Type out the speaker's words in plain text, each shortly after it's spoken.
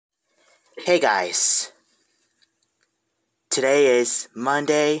Hey guys, today is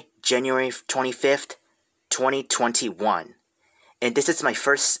Monday, January 25th, 2021, and this is my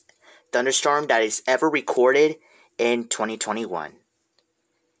first thunderstorm that is ever recorded in 2021.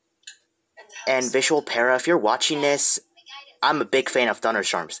 And Visual Para, if you're watching this, I'm a big fan of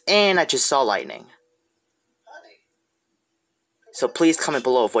thunderstorms, and I just saw lightning. So please comment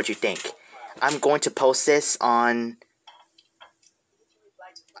below of what you think. I'm going to post this on...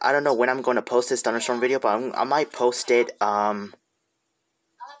 I don't know when I'm going to post this thunderstorm video, but I might post it, I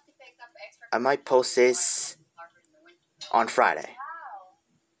might post this on Friday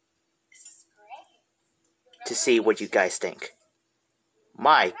to see what you guys think.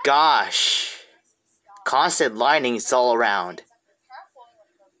 My gosh! Constant lightning is all around.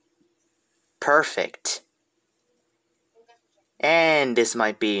 Perfect. And this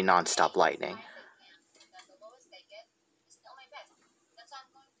might be non-stop lightning.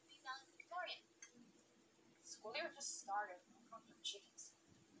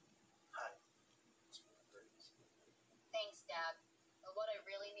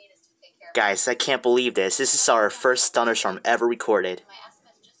 Guys, I can't believe this. This is our first thunderstorm ever recorded.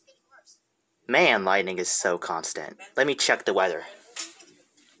 Man, lightning is so constant. Let me check the weather.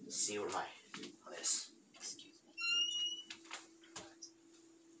 See where my this. Excuse me.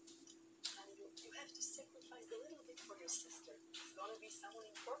 You have to sacrifice a little bit for your sister. It's gonna be someone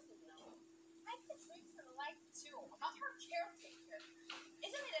important now. I could drink for the life too. I'm not her caretaker.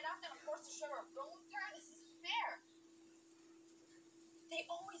 Isn't it enough that I'm forced to share a room with her? This is fair. They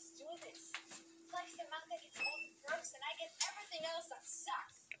always do this. It's like Samantha gets all the perks and I get everything else that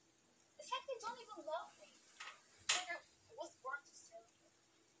sucks. It's like they don't even love me. It's like I was born to serve them.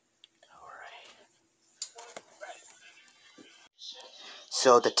 Alright.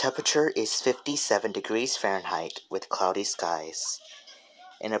 So the temperature is 57 degrees Fahrenheit with cloudy skies.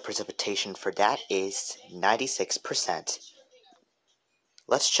 And the precipitation for that is 96%.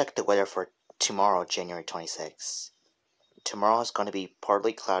 Let's check the weather for tomorrow, January 26th. Tomorrow is going to be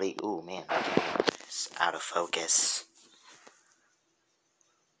partly cloudy. Ooh, man. It's out of focus.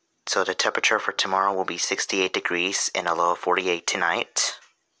 So the temperature for tomorrow will be 68 degrees and a low of 48 tonight.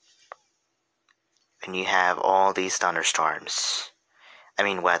 And you have all these thunderstorms.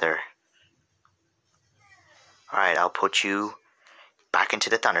 Weather. Alright, I'll put you back into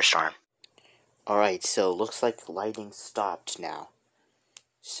the thunderstorm. Alright, so looks like lightning stopped now.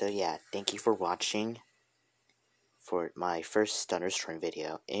 So yeah, thank you for watching for my first thunderstorm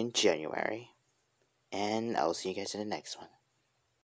video in January. And I'll see you guys in the next one.